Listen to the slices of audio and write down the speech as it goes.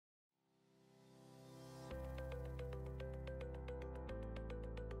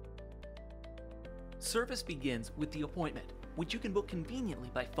Service begins with the appointment, which you can book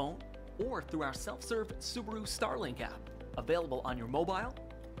conveniently by phone or through our self-serve Subaru Starlink app, available on your mobile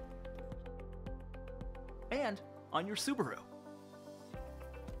and on your Subaru.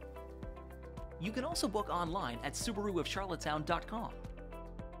 You can also book online at subaruofcharlottetown.com.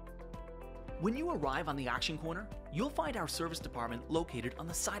 When you arrive on the action corner, you'll find our service department located on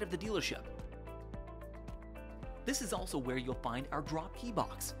the side of the dealership. This is also where you'll find our drop key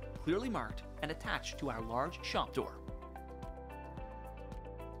box, clearly marked and attached to our large shop door.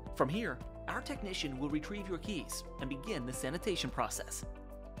 From here, our technician will retrieve your keys and begin the sanitation process.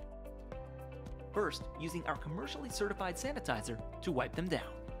 First, using our commercially certified sanitizer to wipe them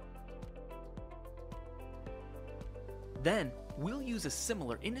down. Then, we'll use a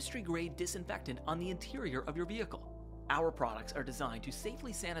similar industry-grade disinfectant on the interior of your vehicle. Our products are designed to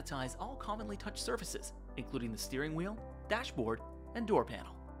safely sanitize all commonly touched surfaces, including the steering wheel, dashboard, and door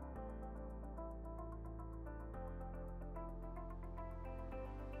panel.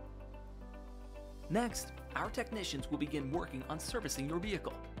 Next, our technicians will begin working on servicing your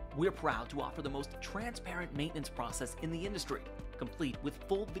vehicle. We're proud to offer the most transparent maintenance process in the industry, complete with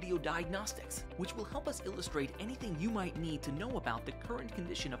full video diagnostics, which will help us illustrate anything you might need to know about the current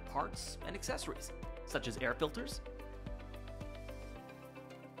condition of parts and accessories, such as air filters,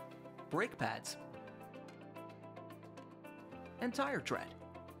 brake pads, and tire tread.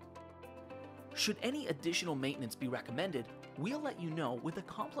 Should any additional maintenance be recommended, we'll let you know with a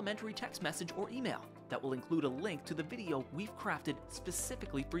complimentary text message or email that will include a link to the video we've crafted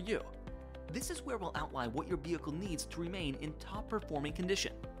specifically for you. This is where we'll outline what your vehicle needs to remain in top-performing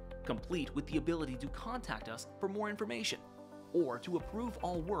condition, complete with the ability to contact us for more information, or to approve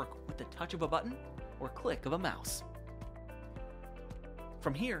all work with the touch of a button or click of a mouse.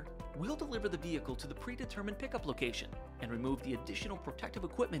 From here, we'll deliver the vehicle to the predetermined pickup location and remove the additional protective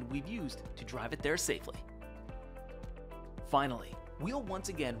equipment we've used to drive it there safely. Finally, we'll once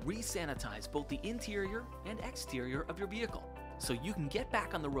again re-sanitize both the interior and exterior of your vehicle so you can get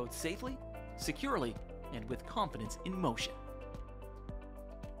back on the road safely, securely, and with confidence in motion.